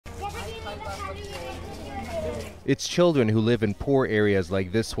It's children who live in poor areas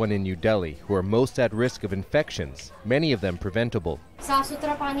like this one in New Delhi who are most at risk of infections, many of them preventable.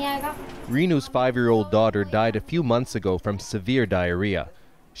 Reenu's 5-year-old daughter died a few months ago from severe diarrhea.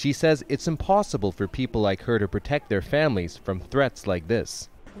 She says it's impossible for people like her to protect their families from threats like this.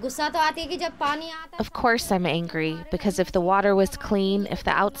 Of course I'm angry, because if the water was clean, if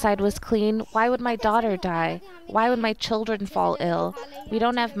the outside was clean, why would my daughter die? Why would my children fall ill? We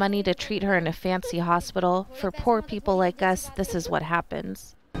don't have money to treat her in a fancy hospital. For poor people like us, this is what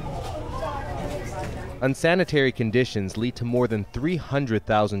happens. Unsanitary conditions lead to more than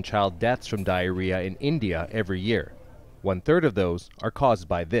 300,000 child deaths from diarrhea in India every year. 1/3 of those are caused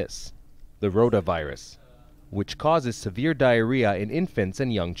by this, the Rotavirus, which causes severe diarrhea in infants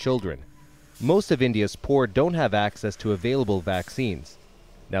and young children. Most of India's poor don't have access to available vaccines.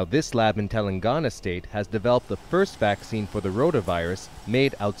 Now this lab in Telangana state has developed the first vaccine for the rotavirus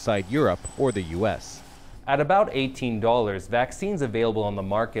made outside Europe or the US. At about $18, vaccines available on the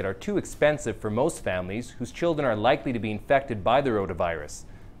market are too expensive for most families whose children are likely to be infected by the rotavirus.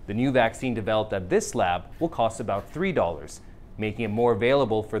 The new vaccine developed at this lab will cost about $3, making it more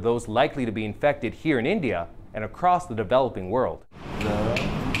available for those likely to be infected here in India and across the developing world.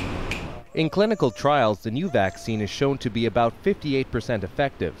 In clinical trials, the new vaccine is shown to be about 58%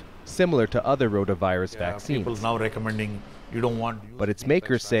 effective, similar to other rotavirus vaccines. People now recommending you don't want. But its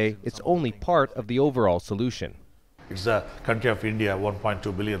makers say it's only part of the overall solution. It's the country of India,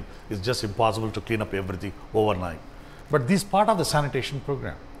 1.2 billion. It's just impossible to clean up everything overnight. But this is part of the sanitation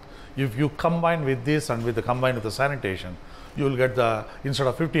program. If you combine with this and combine with the sanitation, you will get instead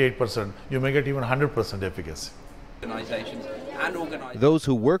of 58%, you may get even 100% efficacy. Those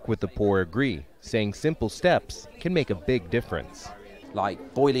who work with the poor agree, saying simple steps can make a big difference.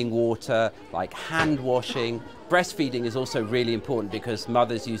 Like boiling water, like hand washing. Breastfeeding is also really important because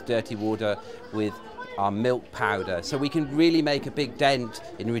mothers use dirty water with our milk powder. So we can really make a big dent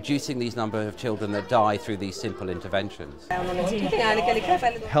in reducing these number of children that die through these simple interventions.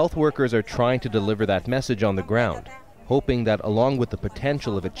 Health workers are trying to deliver that message on the ground, hoping that along with the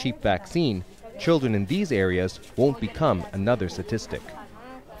potential of a cheap vaccine, children in these areas won't become another statistic.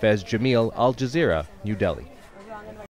 Faiz, Jamil, Al Jazeera, New Delhi.